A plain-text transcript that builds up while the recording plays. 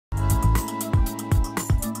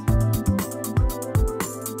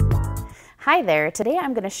Hi there, today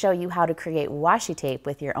I'm going to show you how to create washi tape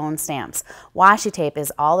with your own stamps. Washi tape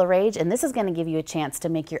is all the rage, and this is going to give you a chance to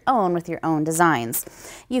make your own with your own designs.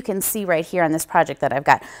 You can see right here on this project that I've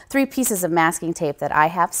got 3 pieces of masking tape that I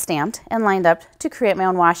have stamped and lined up to create my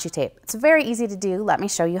own washi tape. It's very easy to do. Let me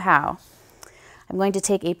show you how. I'm going to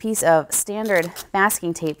take a piece of standard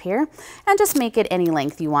masking tape here and just make it any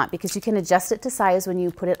length you want because you can adjust it to size when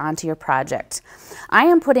you put it onto your project. I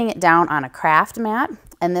am putting it down on a craft mat,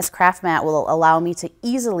 and this craft mat will allow me to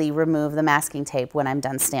easily remove the masking tape when I'm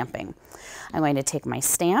done stamping. I'm going to take my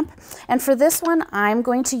stamp, and for this one I'm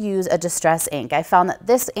going to use a distress ink. I found that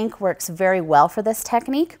this ink works very well for this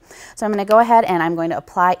technique, so I'm going to go ahead and I'm going to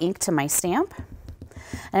apply ink to my stamp.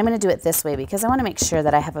 And I'm going to do it this way because I want to make sure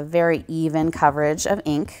that I have a very even coverage of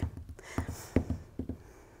ink.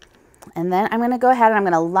 And then I'm going to go ahead and I'm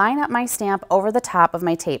going to line up my stamp over the top of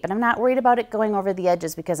my tape. And I'm not worried about it going over the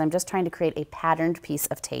edges because I'm just trying to create a patterned piece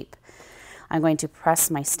of tape. I'm going to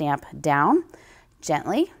press my stamp down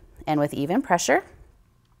gently and with even pressure.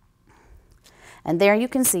 And there you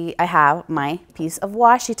can see I have my piece of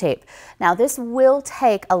washi tape. Now this will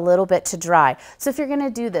take a little bit to dry. So if you're going to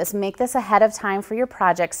do this, make this ahead of time for your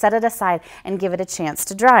project, set it aside and give it a chance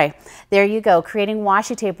to dry. There you go, creating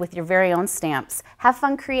washi tape with your very own stamps. Have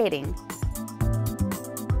fun creating.